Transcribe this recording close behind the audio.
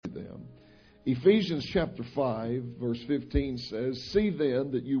Ephesians chapter 5, verse 15 says, "See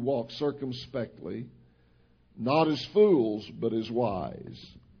then that you walk circumspectly, not as fools, but as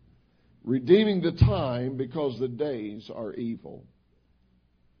wise, redeeming the time because the days are evil.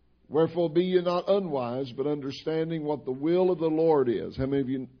 Wherefore be ye not unwise, but understanding what the will of the Lord is." How many of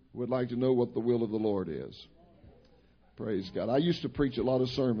you would like to know what the will of the Lord is? Praise God. I used to preach a lot of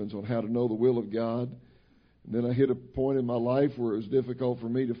sermons on how to know the will of God. And then I hit a point in my life where it was difficult for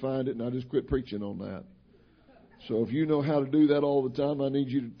me to find it, and I just quit preaching on that. So if you know how to do that all the time, I need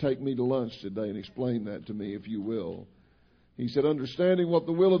you to take me to lunch today and explain that to me, if you will. He said, "Understanding what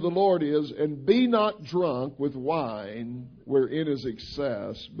the will of the Lord is, and be not drunk with wine wherein is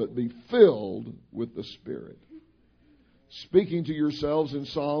excess, but be filled with the Spirit, speaking to yourselves in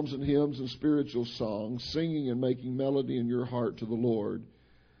psalms and hymns and spiritual songs, singing and making melody in your heart to the Lord,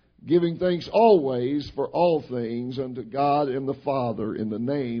 giving thanks always for all things unto God and the Father in the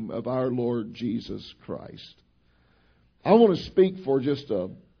name of our Lord Jesus Christ." I want to speak for just a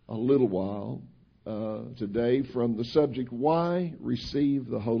little while today from the subject, why receive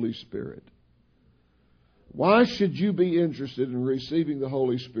the Holy Spirit? Why should you be interested in receiving the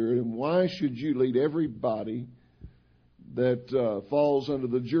Holy Spirit, and why should you lead everybody that falls under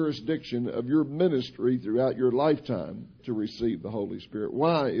the jurisdiction of your ministry throughout your lifetime to receive the Holy Spirit?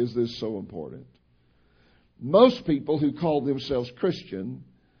 Why is this so important? Most people who call themselves Christian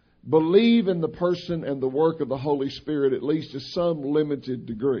believe in the person and the work of the Holy Spirit, at least to some limited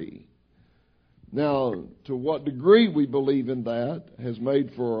degree. Now, to what degree we believe in that has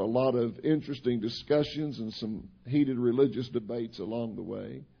made for a lot of interesting discussions and some heated religious debates along the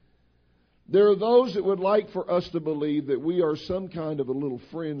way. There are those that would like for us to believe that we are some kind of a little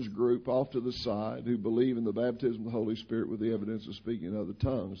fringe group off to the side who believe in the baptism of the Holy Spirit with the evidence of speaking in other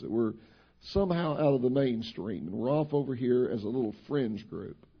tongues, that we're somehow out of the mainstream and we're off over here as a little fringe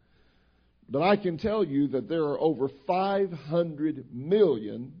group. But I can tell you that there are over 500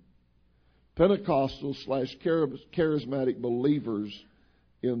 million Pentecostal / charismatic believers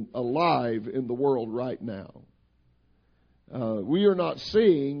alive in the world right now. We are not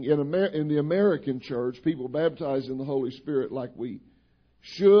seeing in the American church people baptized in the Holy Spirit like we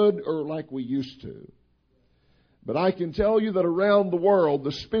should or like we used to. But I can tell you that around the world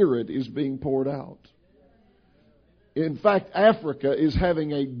the Spirit is being poured out. In fact, Africa is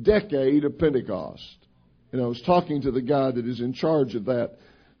having a decade of Pentecost. And I was talking to the guy that is in charge of that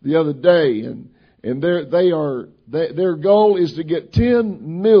the other day, and their goal is to get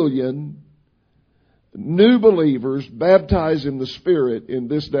 10 million new believers baptized in the Spirit in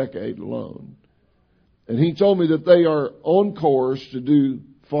this decade alone. And he told me that they are on course to do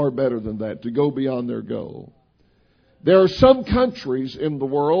far better than that, to go beyond their goal. There are some countries in the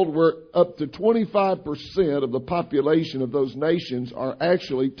world where up to 25% of the population of those nations are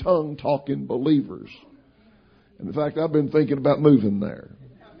actually tongue-talking believers. And in fact, I've been thinking about moving there.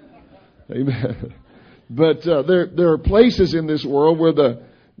 Amen. But there are places in this world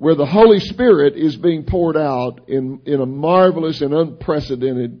where the Holy Spirit is being poured out in a marvelous and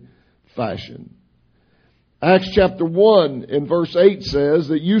unprecedented fashion. Acts chapter 1 and verse 8 says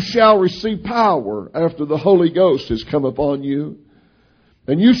that you shall receive power after the Holy Ghost has come upon you,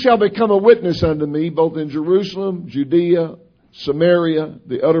 and you shall become a witness unto me both in Jerusalem, Judea, Samaria,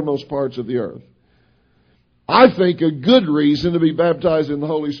 the uttermost parts of the earth. I think a good reason to be baptized in the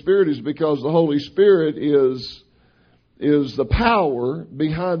Holy Spirit is because the Holy Spirit is the power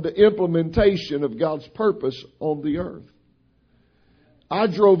behind the implementation of God's purpose on the earth. I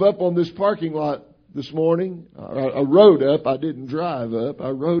drove up on this parking lot this morning. I rode up. I didn't drive up.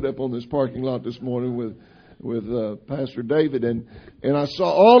 I rode up on this parking lot this morning with Pastor David, and I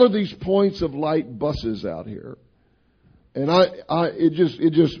saw all of these points of light buses out here, and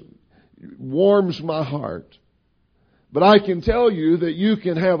it just warms my heart. But I can tell you that you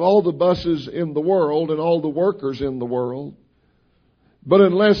can have all the buses in the world and all the workers in the world, but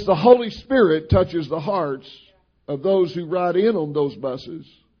unless the Holy Spirit touches the hearts of those who ride in on those buses,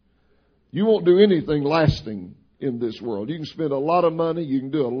 you won't do anything lasting in this world. You can spend a lot of money, you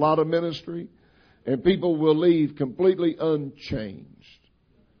can do a lot of ministry, and people will leave completely unchanged.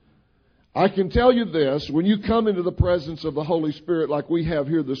 I can tell you this, when you come into the presence of the Holy Spirit like we have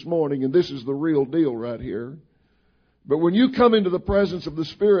here this morning, and this is the real deal right here, but when you come into the presence of the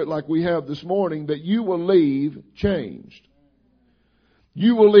Spirit like we have this morning, that you will leave changed.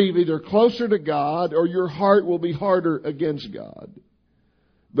 You will leave either closer to God or your heart will be harder against God.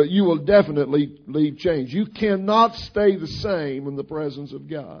 But you will definitely leave changed. You cannot stay the same in the presence of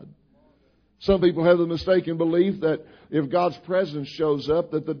God. Some people have the mistaken belief that if God's presence shows up,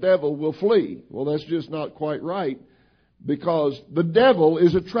 that the devil will flee. Well, that's just not quite right. because the devil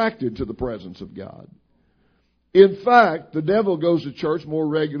is attracted to the presence of God. In fact, the devil goes to church more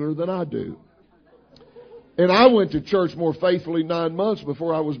regular than I do. And I went to church more faithfully 9 months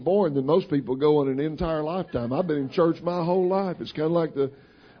before I was born than most people go in an entire lifetime. I've been in church my whole life. It's kind of like the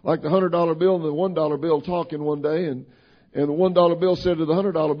 $100 bill and the $1 bill talking one day, and the $1 bill said to the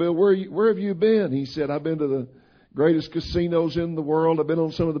 $100 bill, where have you been? He said, I've been to the greatest casinos in the world. I've been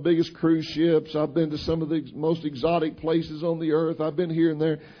on some of the biggest cruise ships. I've been to some of the most exotic places on the earth. I've been here and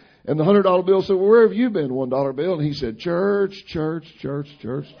there. And the $100 bill said, well, where have you been, $1 bill? And he said, church, church, church,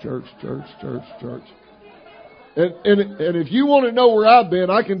 church, church, church, church, church. And if you want to know where I've been,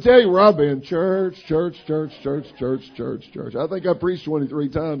 I can tell you where I've been. Church, church, church, church, church, church, church. I think I preached 23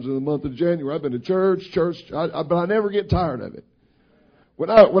 times in the month of January. I've been to church, but I never get tired of it. When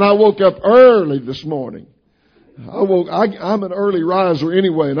I woke up early this morning, I'm an early riser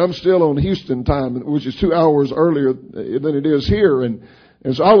anyway, and I'm still on Houston time, which is 2 hours earlier than it is here. And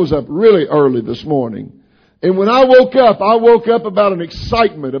so I was up really early this morning. And when I woke up about an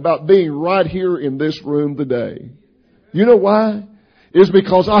excitement about being right here in this room today. You know why? It's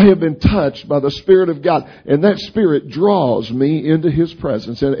because I have been touched by the Spirit of God. And that Spirit draws me into His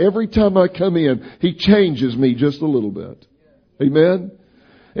presence. And every time I come in, He changes me just a little bit. Amen?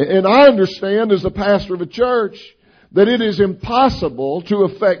 And I understand as the pastor of a church that it is impossible to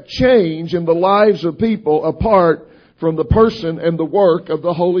affect change in the lives of people apart from the person and the work of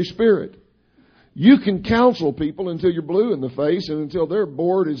the Holy Spirit. You can counsel people until you're blue in the face and until they're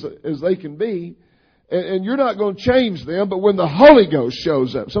bored as they can be. And you're not going to change them. But when the Holy Ghost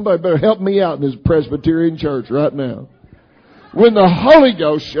shows up, somebody better help me out in this Presbyterian church right now. When the Holy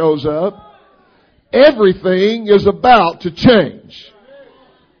Ghost shows up, everything is about to change.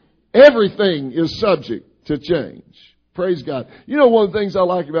 Everything is subject to change. Praise God. You know one of the things I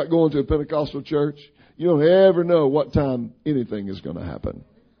like about going to a Pentecostal church? You don't ever know what time anything is going to happen.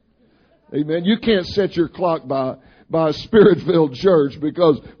 Amen. You can't set your clock by a Spirit-filled church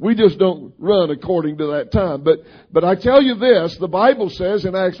because we just don't run according to that time. But I tell you this, the Bible says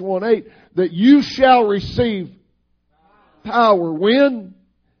in Acts 1:8 that you shall receive power when?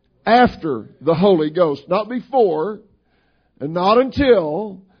 After the Holy Ghost. Not before and not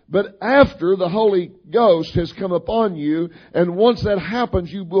until, but after the Holy Ghost has come upon you. And once that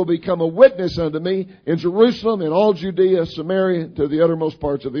happens, you will become a witness unto me in Jerusalem, in all Judea, Samaria, to the uttermost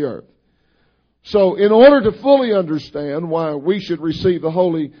parts of the earth. So in order to fully understand why we should receive the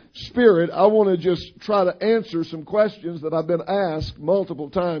Holy Spirit, I want to just try to answer some questions that I've been asked multiple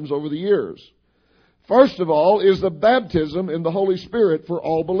times over the years. First of all, is the baptism in the Holy Spirit for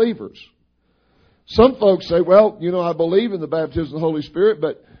all believers? Some folks say, well, I believe in the baptism of the Holy Spirit,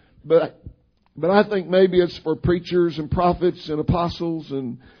 but I think maybe it's for preachers and prophets and apostles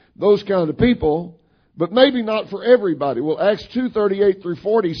and those kind of people. But maybe not for everybody. Well, Acts 2:38 through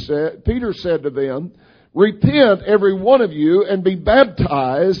 40 said, Peter said to them, repent every one of you and be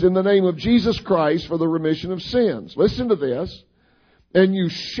baptized in the name of Jesus Christ for the remission of sins. Listen to this. And you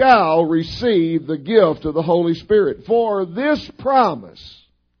shall receive the gift of the Holy Spirit. For this promise.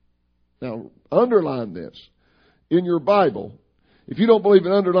 Now, underline this in your Bible. If you don't believe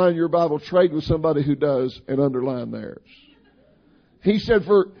in underlining your Bible, trade with somebody who does and underline theirs. He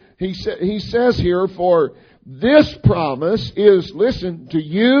says here, for this promise is, listen, to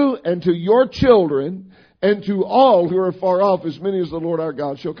you and to your children and to all who are far off, as many as the Lord our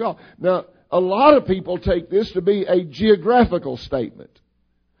God shall call. Now, a lot of people take this to be a geographical statement.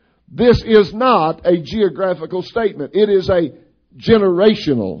 This is not a geographical statement. It is a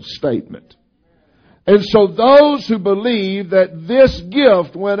generational statement. And so those who believe that this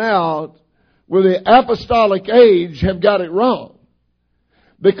gift went out with the apostolic age have got it wrong.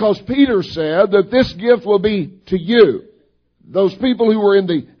 Because Peter said that this gift will be to you, those people who were in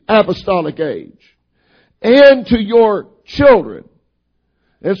the apostolic age, and to your children.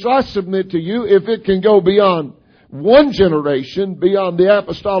 And so I submit to you, if it can go beyond one generation, beyond the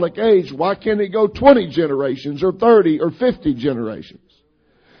apostolic age, why can't it go 20 generations or 30 or 50 generations?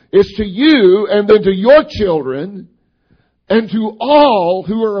 It's to you and then to your children and to all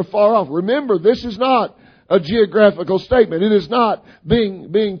who are afar off. Remember, this is not a geographical statement. It is not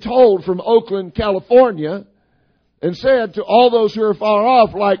being told from Oakland, California, and said to all those who are far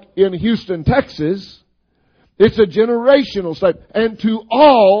off, like in Houston, Texas. It's a generational statement. And to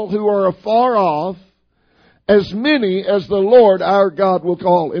all who are afar off, as many as the Lord our God will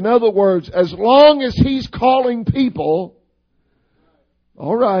call. In other words, as long as He's calling people,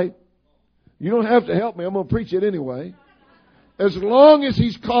 all right, you don't have to help me. I'm going to preach it anyway. As long as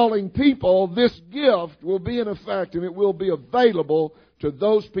He's calling people, this gift will be in effect and it will be available to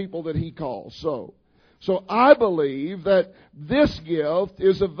those people that He calls. So, So I believe that this gift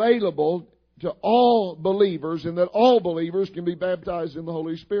is available to all believers and that all believers can be baptized in the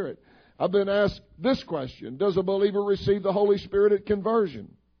Holy Spirit. I've been asked this question: does a believer receive the Holy Spirit at conversion?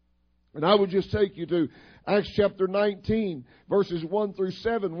 And I would just take you to Acts chapter 19, verses 1 through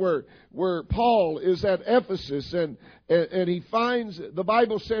 7, where Paul is at Ephesus and he finds, the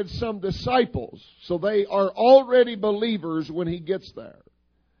Bible said, some disciples. So they are already believers when he gets there.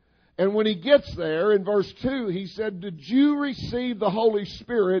 And when he gets there, in verse 2, he said, did you receive the Holy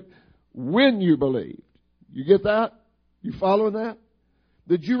Spirit when you believed? You get that? You following that?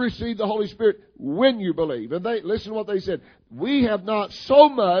 Did you receive the Holy Spirit when you believe? And listen to what they said. We have not so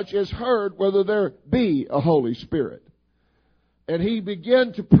much as heard whether there be a Holy Spirit. And he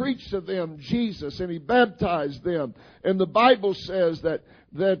began to preach to them Jesus, and he baptized them. And the Bible says that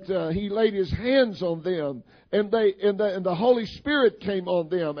he laid his hands on them, and the Holy Spirit came on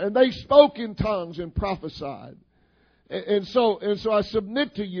them, and they spoke in tongues and prophesied. And so I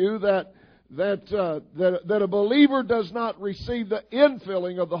submit to you that a believer does not receive the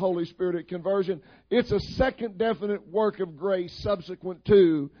infilling of the Holy Spirit at conversion. It's a second definite work of grace subsequent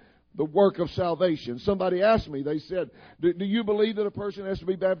to the work of salvation. Somebody asked me, they said, do you believe that a person has to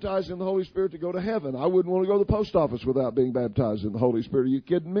be baptized in the Holy Spirit to go to heaven? I wouldn't want to go to the post office without being baptized in the Holy Spirit. Are you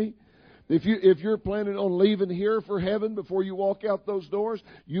kidding me? If you're planning on leaving here for heaven before you walk out those doors,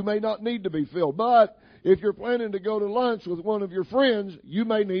 you may not need to be filled. But if you're planning to go to lunch with one of your friends, you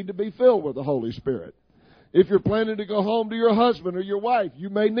may need to be filled with the Holy Spirit. If you're planning to go home to your husband or your wife, you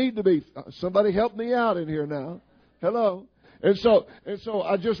may need to be. Somebody help me out in here now. Hello. And so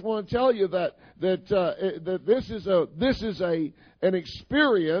I just want to tell you that this is an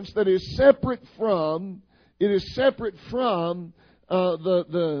experience that is separate from the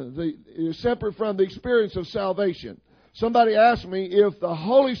experience of salvation. Somebody asked me if the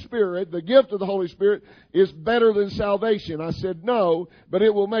Holy Spirit, the gift of the Holy Spirit, is better than salvation. I said no, but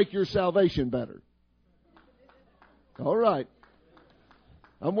it will make your salvation better. All right.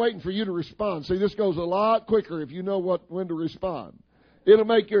 I'm waiting for you to respond. See, this goes a lot quicker if you know when to respond. It'll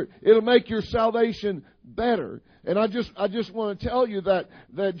make your salvation better. And I just want to tell you that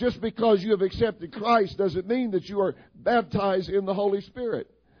just because you have accepted Christ doesn't mean that you are baptized in the Holy Spirit.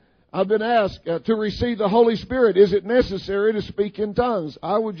 I've been asked to receive the Holy Spirit, is it necessary to speak in tongues?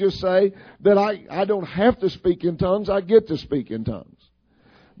 I would just say that I don't have to speak in tongues. I get to speak in tongues.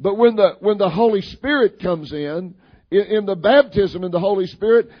 But when the Holy Spirit comes in the baptism in the Holy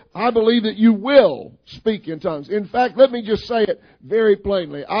Spirit, I believe that you will speak in tongues. In fact, let me just say it very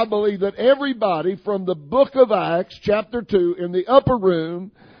plainly. I believe that everybody from the book of Acts, chapter 2, in the upper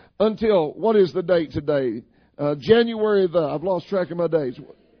room until, what is the date today? I've lost track of my days.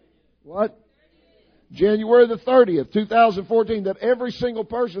 What? January the 30th, 2014, that every single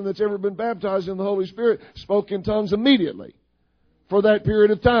person that's ever been baptized in the Holy Spirit spoke in tongues immediately for that period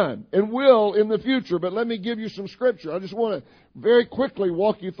of time, and will in the future. But let me give you some scripture. I just want to very quickly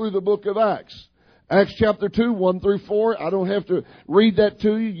walk you through the book of Acts. Acts chapter 2, 1 through 4. I don't have to read that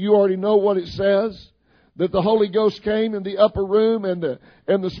to you. You already know what it says. That the Holy Ghost came in the upper room, and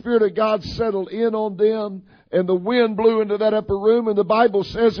the Spirit of God settled in on them, and the wind blew into that upper room, and the Bible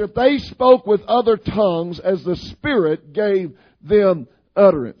says that they spoke with other tongues as the Spirit gave them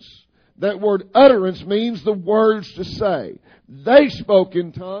utterance. That word utterance means the words to say. They spoke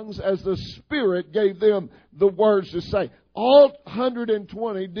in tongues as the Spirit gave them the words to say. All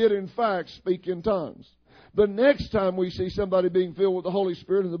 120 did in fact speak in tongues. The next time we see somebody being filled with the Holy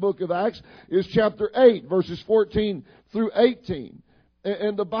Spirit in the book of Acts is chapter 8, verses 14 through 18.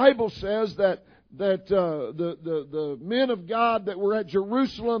 And the Bible says that the men of God that were at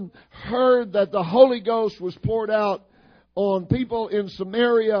Jerusalem heard that the Holy Ghost was poured out on people in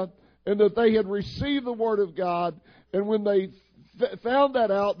Samaria, and that they had received the Word of God. And when they found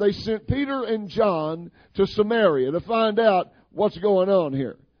that out, they sent Peter and John to Samaria to find out what's going on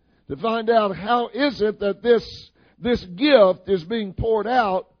here. To find out how is it that this gift is being poured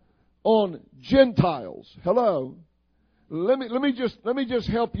out on Gentiles. Hello. Let me just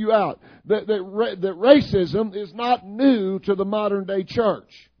help you out. That racism is not new to the modern day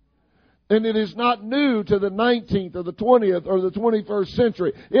church. And it is not new to the 19th or the 20th or the 21st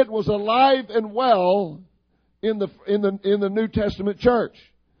century. It was alive and well in the New Testament church.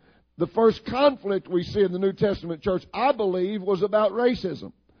 The first conflict we see in the New Testament church, I believe, was about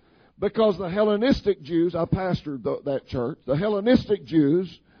racism. Because the Hellenistic Jews, I pastored that church, the Hellenistic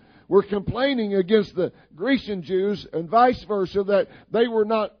Jews were complaining against the Grecian Jews and vice versa, that they were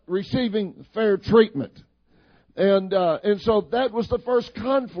not receiving fair treatment. And so that was the first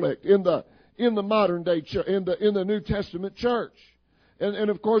conflict in the modern day church, in the New Testament church. And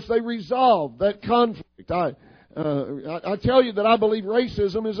of course, they resolved that conflict. I tell you that I believe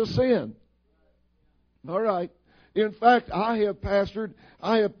racism is a sin. All right. In fact, I have pastored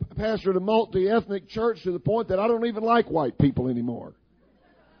a multi-ethnic church to the point that I don't even like white people anymore.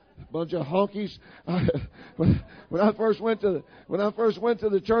 Bunch of honkies. When I first went to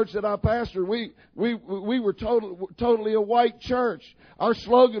the church that I pastored, we were totally a white church. Our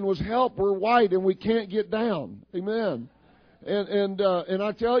slogan was "Help, we're white and we can't get down." Amen. And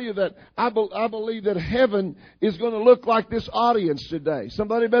I tell you that I believe that heaven is going to look like this audience today.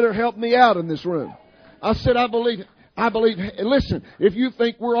 Somebody better help me out in this room. I said I believe. Listen, if you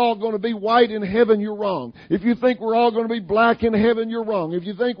think we're all going to be white in heaven, you're wrong. If you think we're all going to be black in heaven, you're wrong. If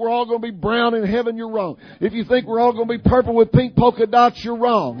you think we're all going to be brown in heaven, you're wrong. If you think we're all going to be purple with pink polka dots, you're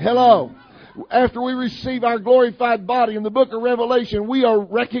wrong. Hello. After we receive our glorified body in the book of Revelation, we are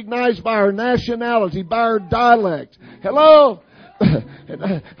recognized by our nationality, by our dialect. Hello.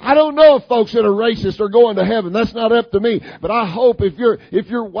 I don't know if folks that are racist are going to heaven. That's not up to me. But I hope if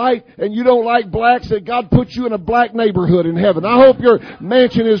you're white and you don't like blacks, that God puts you in a black neighborhood in heaven. I hope your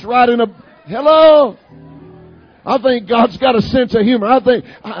mansion is right in a... Hello? I think God's got a sense of humor.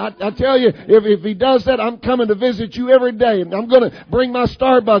 I tell you, if He does that, I'm coming to visit you every day. And I'm going to bring my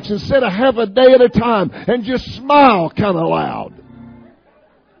Starbucks and sit a half a day at a time and just smile kind of loud.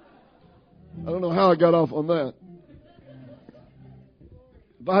 I don't know how I got off on that.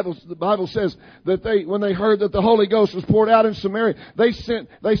 The Bible says that when they heard that the Holy Ghost was poured out in Samaria, they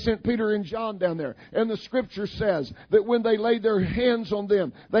sent Peter and John down there. And the Scripture says that when they laid their hands on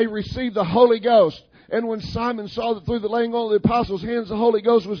them, they received the Holy Ghost. And when Simon saw that through the laying on of the apostles' hands the Holy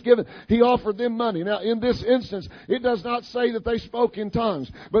Ghost was given, he offered them money. Now, in this instance, it does not say that they spoke in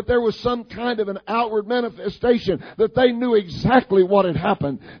tongues, but there was some kind of an outward manifestation that they knew exactly what had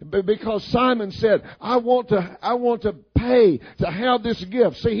happened. Because Simon said, I want to pay to have this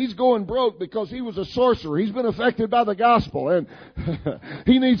gift. See, he's going broke because he was a sorcerer. He's been affected by the gospel, and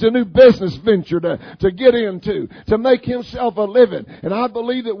he needs a new business venture to get into, to make himself a living. And I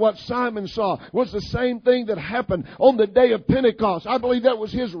believe that what Simon saw was the same thing that happened on the day of Pentecost. I believe that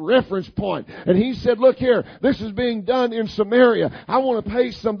was his reference point. And he said, look here, this is being done in Samaria. I want to pay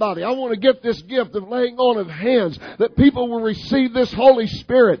somebody. I want to get this gift of laying on of hands, that people will receive this Holy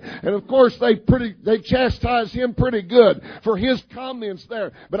Spirit. And of course, they chastised him pretty good for his comments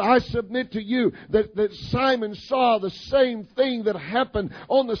there. But I submit to you that Simon saw the same thing that happened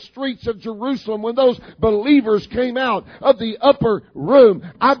on the streets of Jerusalem when those believers came out of the upper room.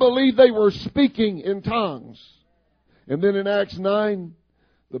 I believe they were speaking in tongues. And then in Acts 9,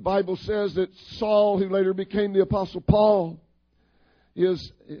 the Bible says that Saul, who later became the Apostle Paul, he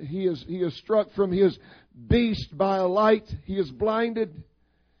is struck from his beast by a light. He is blinded.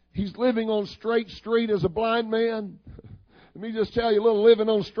 He's living on Straight Street as a blind man. Let me just tell you, a little living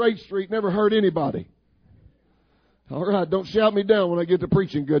on Straight Street never hurt anybody. All right, don't shout me down when I get to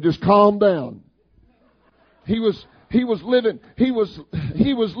preaching good. Just calm down. He was living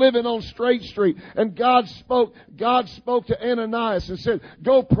on Straight Street, and God spoke to Ananias and said,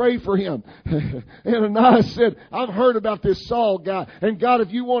 go pray for him. Ananias said, I've heard about this Saul guy, and God,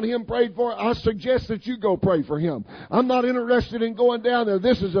 if you want him prayed for, I suggest that you go pray for him. I'm not interested in going down there.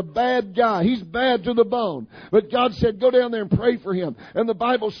 This is a bad guy. He's bad to the bone. But God said, go down there and pray for him. And the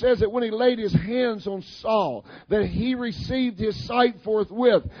Bible says that when he laid his hands on Saul, that he received his sight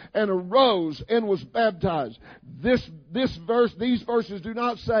forthwith and arose and was baptized. These verses do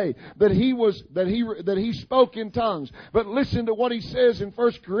not say that he spoke in tongues. But listen to what he says in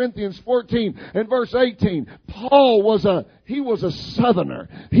 1 Corinthians 14 and verse 18. Paul was a southerner.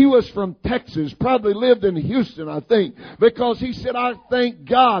 He was from Texas, probably lived in Houston, I think, because he said, I thank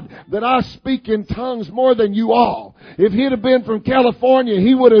God that I speak in tongues more than you all. If he'd have been from California,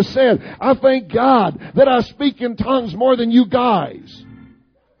 he would have said, I thank God that I speak in tongues more than you guys.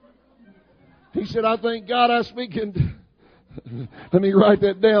 He said, I thank God I speak in... Let me write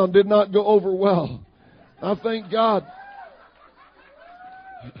that down. Did not go over well. I thank God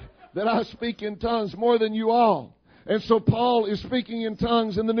that I speak in tongues more than you all. And so Paul is speaking in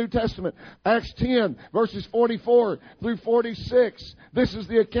tongues in the New Testament. Acts 10, verses 44 through 46. This is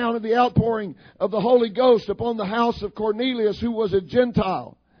the account of the outpouring of the Holy Ghost upon the house of Cornelius, who was a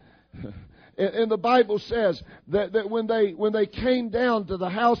Gentile. And the Bible says that when they came down to the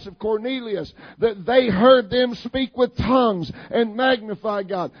house of Cornelius, that they heard them speak with tongues and magnify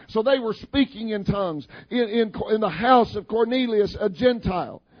God. So they were speaking in tongues in the house of Cornelius, a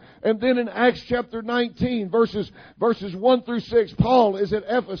Gentile. And then in Acts chapter 19, verses 1 through 6, Paul is at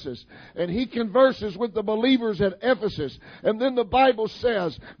Ephesus, and he converses with the believers at Ephesus. And then the Bible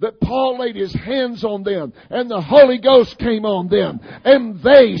says that Paul laid his hands on them, and the Holy Ghost came on them, and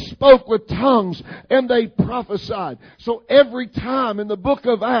they spoke with tongues, and they prophesied. So every time in the book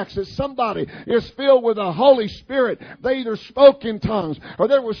of Acts that somebody is filled with the Holy Spirit, they either spoke in tongues, or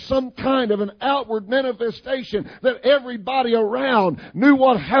there was some kind of an outward manifestation that everybody around knew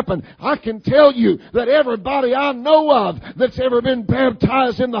what happened. I can tell you that everybody I know of that's ever been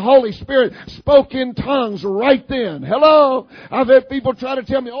baptized in the Holy Spirit spoke in tongues right then. Hello? I've had people try to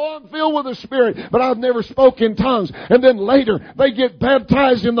tell me, oh, I'm filled with the Spirit, but I've never spoke in tongues. And then later they get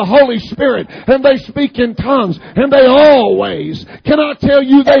baptized in the Holy Spirit and they speak in tongues, and they always, can I tell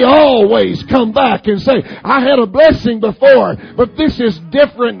you, they always come back and say, I had a blessing before, but this is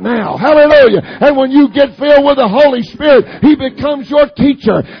different now. Hallelujah. And when you get filled with the Holy Spirit, He becomes your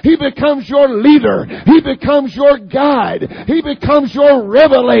teacher. He becomes your leader. He becomes your guide. He becomes your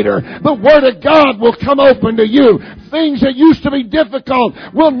revelator. The Word of God will come open to you. Things that used to be difficult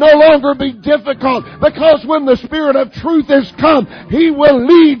will no longer be difficult, because when the Spirit of truth has come, He will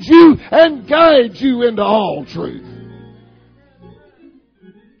lead you and guide you into all truth.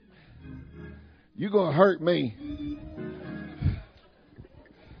 You're going to hurt me.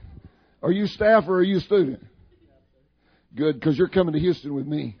 Are you staff or are you student? Good, because you're coming to Houston with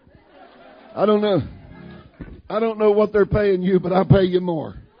me. I don't know what they're paying you, but I'll pay you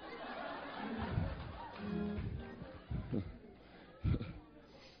more.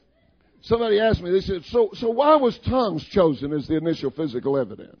 Somebody asked me, they said, so why was tongues chosen as the initial physical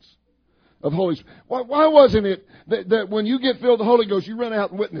evidence of Holy Spirit? Why wasn't it that when you get filled with the Holy Ghost, you run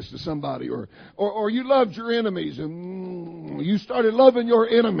out and witness to somebody, or you loved your enemies and you started loving your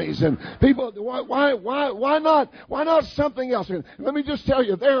enemies, and people, why not something else? And let me just tell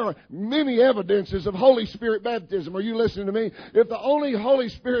you, there are many evidences of Holy Spirit baptism. Are you listening to me? If the only Holy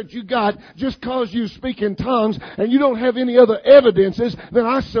Spirit you got just caused you to speak in tongues and you don't have any other evidences, then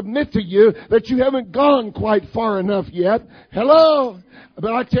I submit to you that you haven't gone quite far enough yet. Hello?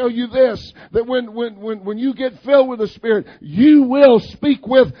 But I tell you this, that when you get filled with the Spirit, you will speak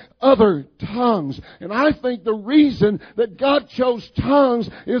with other tongues. And I think the reason that God chose tongues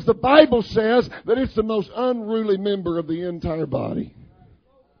is the Bible says that it's the most unruly member of the entire body.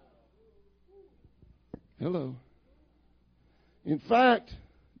 Hello. In fact,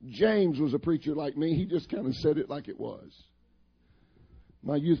 James was a preacher like me. He just kind of said it like it was.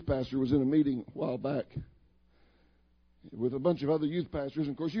 My youth pastor was in a meeting a while back with a bunch of other youth pastors. And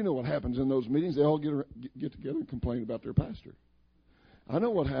of course, you know what happens in those meetings. They all get together and complain about their pastor. I know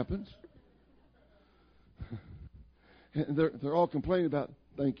what happens. And they're all complaining about,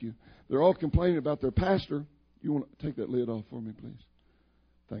 thank you. They're all complaining about their pastor. You want to take that lid off for me, please?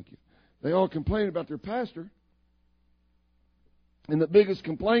 Thank you. They all complain about their pastor. And the biggest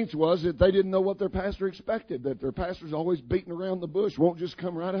complaints was that they didn't know what their pastor expected, that their pastor's always beating around the bush, won't just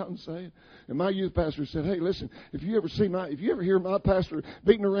come right out and say it. And my youth pastor said, hey, listen, if you ever hear my pastor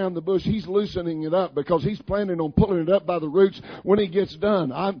beating around the bush, he's loosening it up because he's planning on pulling it up by the roots when he gets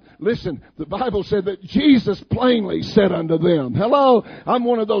done. Listen, the Bible said that Jesus plainly said unto them, hello, I'm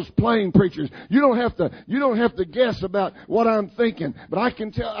one of those plain preachers. You don't have to guess about what I'm thinking, but I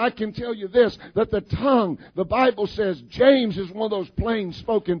can tell you this, that the tongue, the Bible says, James is one of those plain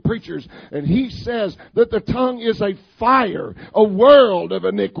spoken preachers, and he says that the tongue is a fire, a world of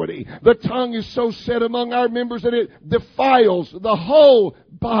iniquity. The tongue is so set among our members that it defiles the whole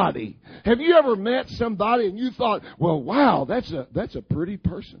body. Have you ever met somebody and you thought, well, wow, that's a pretty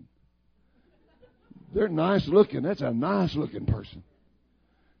person. They're nice looking. That's a nice looking person.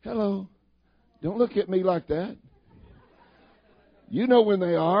 Hello. Don't look at me like that. You know when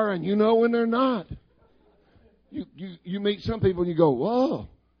they are and you know when they're not. You meet some people and you go, whoa.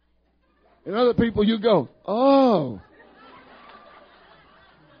 And other people you go, oh.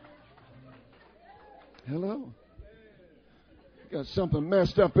 Hello. Got something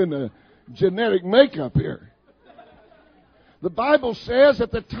messed up in the genetic makeup here. The Bible says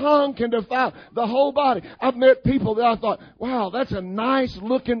that the tongue can defile the whole body. I've met people that I thought, wow, that's a nice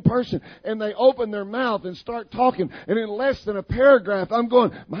looking person. And they open their mouth and start talking. And in less than a paragraph, I'm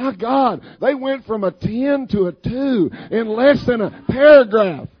going, my God, they went from a 10 to a 2 in less than a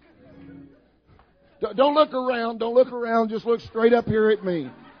paragraph. Don't look around. Don't look around. Just look straight up here at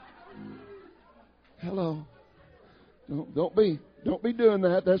me. Hello. Don't be doing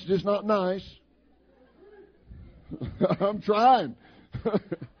that. That's just not nice. I'm trying.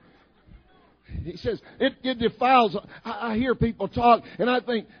 He says, it defiles. I hear people talk, and I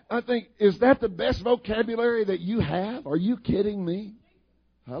think, is that the best vocabulary that you have? Are you kidding me?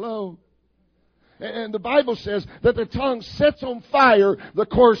 Hello? And the Bible says that the tongue sets on fire the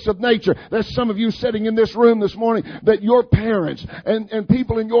course of nature. There's some of you sitting in this room this morning that your parents and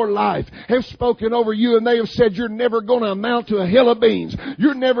people in your life have spoken over you, and they have said you're never going to amount to a hill of beans.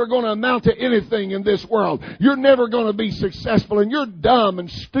 You're never going to amount to anything in this world. You're never going to be successful, and you're dumb and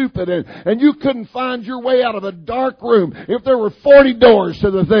stupid, and you couldn't find your way out of a dark room if there were 40 doors to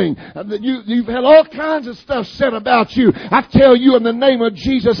the thing. You've had all kinds of stuff said about you. I tell you, in the name of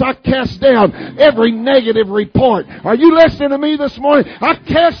Jesus, I cast down every negative report. Are you listening to me this morning? I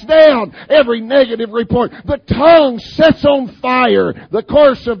cast down every negative report. The tongue sets on fire the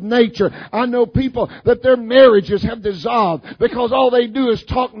course of nature. I know people that their marriages have dissolved because all they do is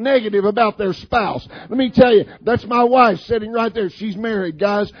talk negative about their spouse. Let me tell you, that's my wife sitting right there. She's married,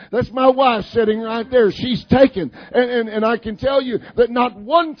 guys. That's my wife sitting right there. She's taken. And I can tell you that not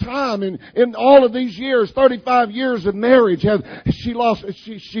one time in all of these years, 35 years of marriage, have she lost,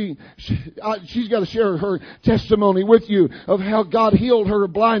 she's got to share her testimony with you of how God healed her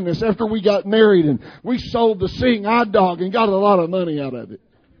blindness after we got married, and we sold the Seeing Eye Dog and got a lot of money out of it.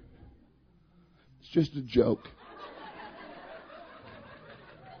 It's just a joke.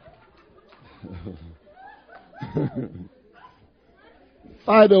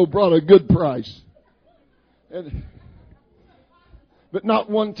 Fido brought a good price. But not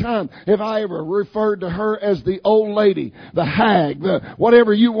one time have I ever referred to her as the old lady, the hag, the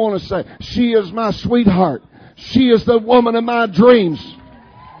whatever you want to say. She is my sweetheart. She is the woman of my dreams.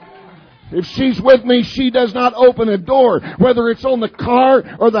 If she's with me, she does not open a door, whether it's on the car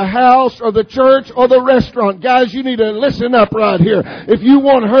or the house or the church or the restaurant. Guys, you need to listen up right here. If you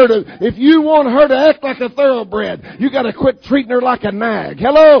want her to act like a thoroughbred, you got to quit treating her like a nag.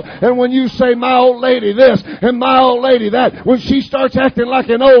 Hello? And when you say my old lady this and my old lady that, when she starts acting like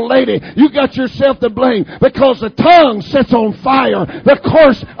an old lady, you got yourself to blame, because the tongue sets on fire the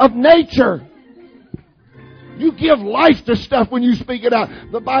course of nature. You give life to stuff when you speak it out.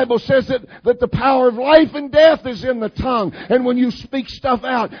 The Bible says that the power of life and death is in the tongue. And when you speak stuff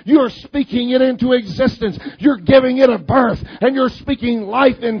out, you're speaking it into existence. You're giving it a birth, and you're speaking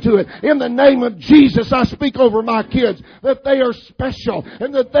life into it. In the name of Jesus, I speak over my kids that they are special,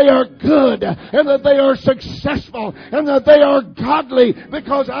 and that they are good, and that they are successful, and that they are godly,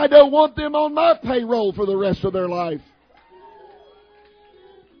 because I don't want them on my payroll for the rest of their life.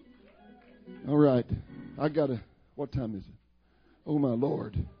 All right. What time is it? Oh, my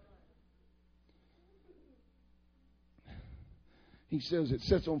Lord. He says it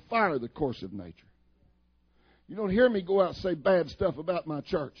sets on fire the course of nature. You don't hear me go out and say bad stuff about my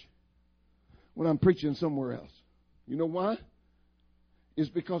church when I'm preaching somewhere else. You know why? It's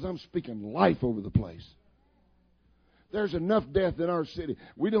because I'm speaking life over the place. There's enough death in our city.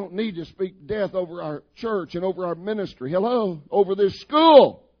 We don't need to speak death over our church and over our ministry. Hello? Over this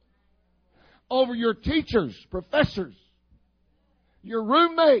school. Over your teachers, professors, your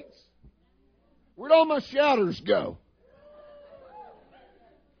roommates. Where'd all my shouters go?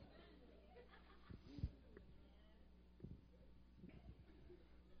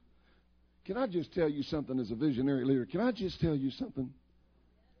 Can I just tell you something as a visionary leader? Can I just tell you something?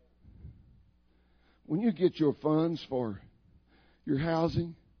 When you get your funds for your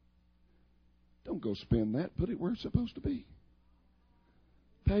housing, don't go spend that. Put it where it's supposed to be.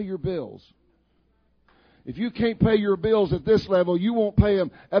 Pay your bills. If you can't pay your bills at this level, you won't pay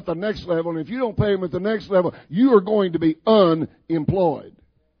them at the next level. And if you don't pay them at the next level, you are going to be unemployed.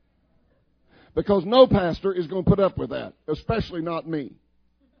 Because no pastor is going to put up with that, especially not me.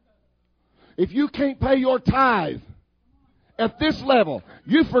 If you can't pay your tithe at this level,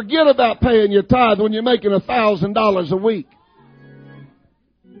 you forget about paying your tithe when you're making $1,000 a week.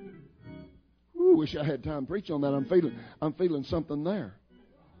 Ooh, wish I had time to preach on that. I'm feeling something there.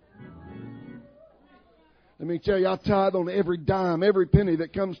 Let me tell you, I tithe on every dime, every penny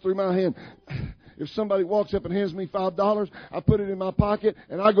that comes through my hand. If somebody walks up and hands me $5, I put it in my pocket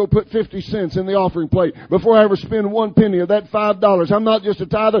and I go put 50 cents in the offering plate before I ever spend one penny of that $5. I'm not just a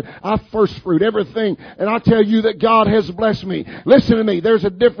tither. I first fruit everything. And I tell you that God has blessed me. Listen to me. There's a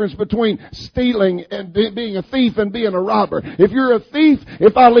difference between stealing and being a thief and being a robber. If you're a thief,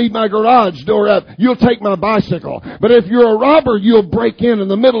 if I leave my garage door up, you'll take my bicycle. But if you're a robber, you'll break in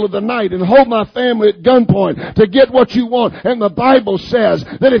the middle of the night and hold my family at gunpoint to get what you want. And the Bible says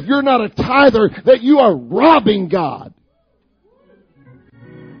that if you're not a tither, that you are robbing God.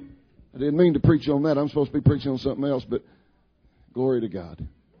 I didn't mean to preach on that. I'm supposed to be preaching on something else, but glory to God.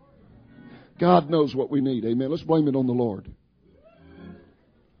 God knows what we need. Amen. Let's blame it on the Lord.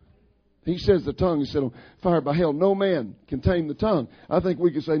 He says the tongue is set on fire by hell. No man can tame the tongue. I think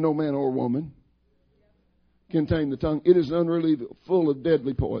we could say no man or woman can tame the tongue. It is unruly, full of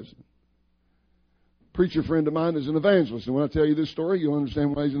deadly poison. Preacher friend of mine is an evangelist, and when I tell you this story, you'll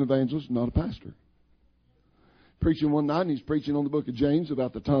understand why he's an evangelist, not a pastor. Preaching one night, and he's preaching on the book of James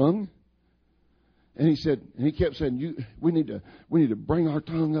about the tongue. And he kept saying, we need to bring our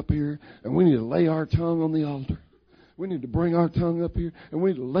tongue up here, and we need to lay our tongue on the altar. We need to bring our tongue up here, and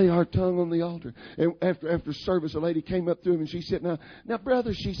we need to lay our tongue on the altar. And after service, a lady came up to him, and she said, now,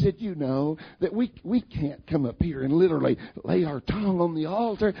 brother, she said, you know that we can't come up here and literally lay our tongue on the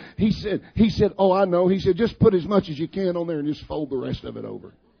altar. He said, oh, I know. He said, just put as much as you can on there and just fold the rest of it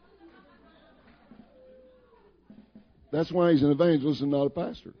over. That's why he's an evangelist and not a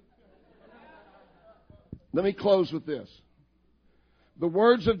pastor. Let me close with this. The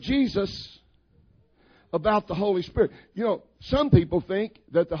words of Jesus about the Holy Spirit. You know, some people think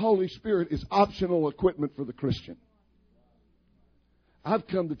that the Holy Spirit is optional equipment for the Christian. I've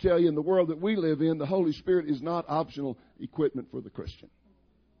come to tell you, in the world that we live in, the Holy Spirit is not optional equipment for the Christian.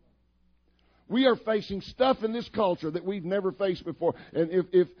 We are facing stuff in this culture that we've never faced before. And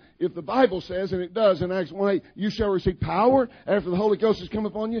if the Bible says, and it does in Acts 1:8, you shall receive power after the Holy Ghost has come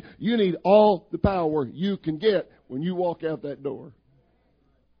upon you, you need all the power you can get when you walk out that door.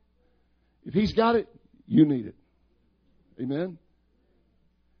 If He's got it, you need it. Amen?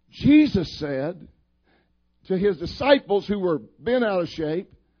 Jesus said to His disciples who were bent out of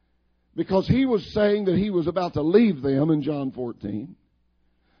shape, because He was saying that He was about to leave them in John 14,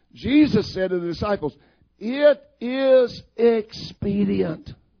 Jesus said to the disciples, it is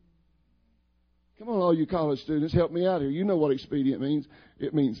expedient. Come on, all you college students, help me out here. You know what expedient means.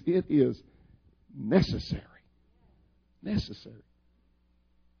 It means it is necessary. Necessary.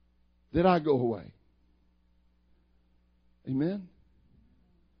 That I go away. Amen?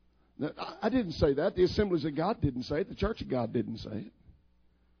 Now, I didn't say that. The Assemblies of God didn't say it. The Church of God didn't say it.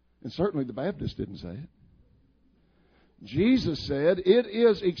 And certainly the Baptists didn't say it. Jesus said, it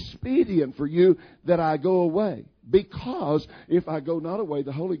is expedient for you that I go away. Because if I go not away,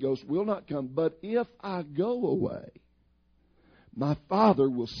 the Holy Ghost will not come. But if I go away, my Father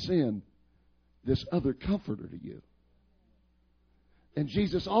will send this other Comforter to you. And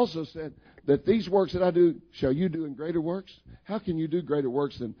Jesus also said that these works that I do, shall you do in greater works? How can you do greater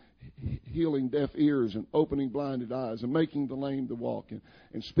works than healing deaf ears and opening blinded eyes and making the lame to walk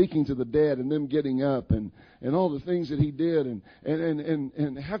and speaking to the dead and them getting up and all the things that He did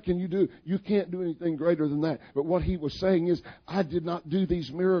and how can you do? You can't do anything greater than that. But what He was saying is, I did not do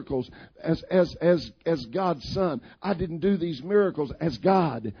these miracles as God's Son. I didn't do these miracles as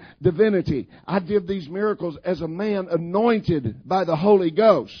God, divinity. I did these miracles as a man anointed by the Holy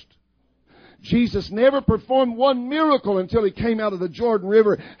Ghost. Jesus never performed one miracle until He came out of the Jordan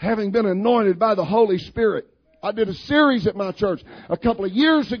River, having been anointed by the Holy Spirit. I did a series at my church a couple of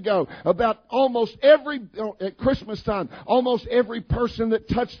years ago about at Christmas time, almost every person that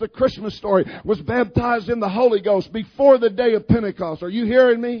touched the Christmas story was baptized in the Holy Ghost before the day of Pentecost. Are you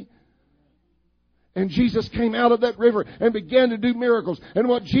hearing me? And Jesus came out of that river and began to do miracles. And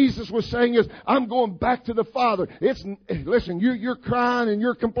what Jesus was saying is, I'm going back to the Father. Listen, you're crying and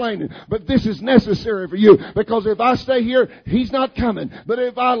you're complaining, but this is necessary for you, because if I stay here, He's not coming. But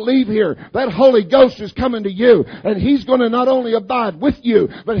if I leave here, that Holy Ghost is coming to you, and He's going to not only abide with you,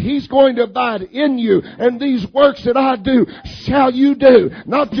 but He's going to abide in you. And these works that I do shall you do.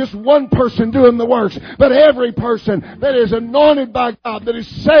 Not just one person doing the works, but every person that is anointed by God, that is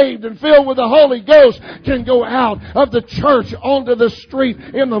saved and filled with the Holy Ghost, can go out of the church onto the street,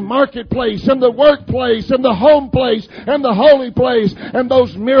 in the marketplace, in the workplace, in the home place, and the holy place, and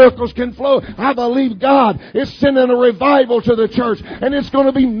those miracles can flow. I believe God is sending a revival to the church, and it's going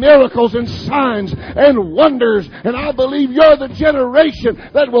to be miracles and signs and wonders, and I believe you're the generation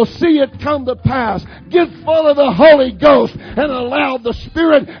that will see it come to pass. Get full of the Holy Ghost and allow the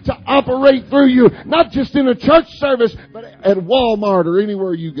Spirit to operate through you, not just in a church service, but at Walmart or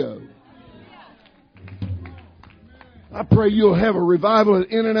anywhere you go. I pray you'll have a revival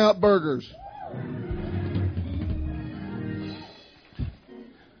at In-N-Out Burgers.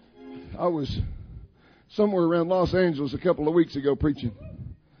 I was somewhere around Los Angeles a couple of weeks ago preaching,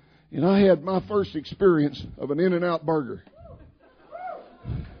 and I had my first experience of an In-N-Out burger.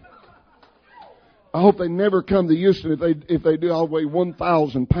 I hope they never come to Houston. If they do, I'll weigh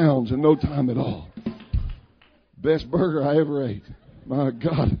 1,000 pounds in no time at all. Best burger I ever ate. My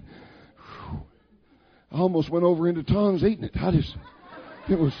God. I almost went over into tongues eating it. I'm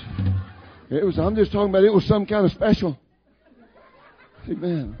just talking about it was some kind of special.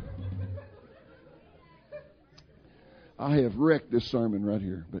 Amen. I have wrecked this sermon right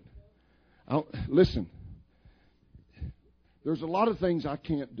here, but listen. There's a lot of things I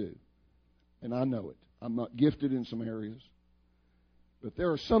can't do, and I know it. I'm not gifted in some areas. But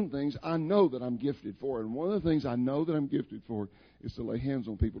there are some things I know that I'm gifted for. And one of the things I know that I'm gifted for is to lay hands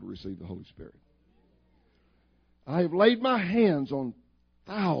on people to receive the Holy Spirit. I have laid my hands on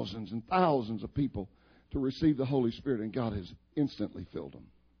thousands and thousands of people to receive the Holy Spirit, and God has instantly filled them.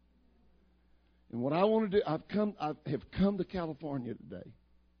 And what I want to do, I have come to California today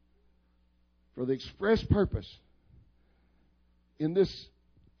for the express purpose in this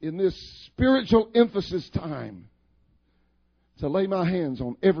spiritual emphasis time to lay my hands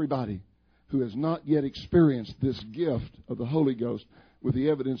on everybody who has not yet experienced this gift of the Holy Ghost with the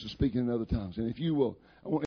evidence of speaking in other tongues. And if you will, I want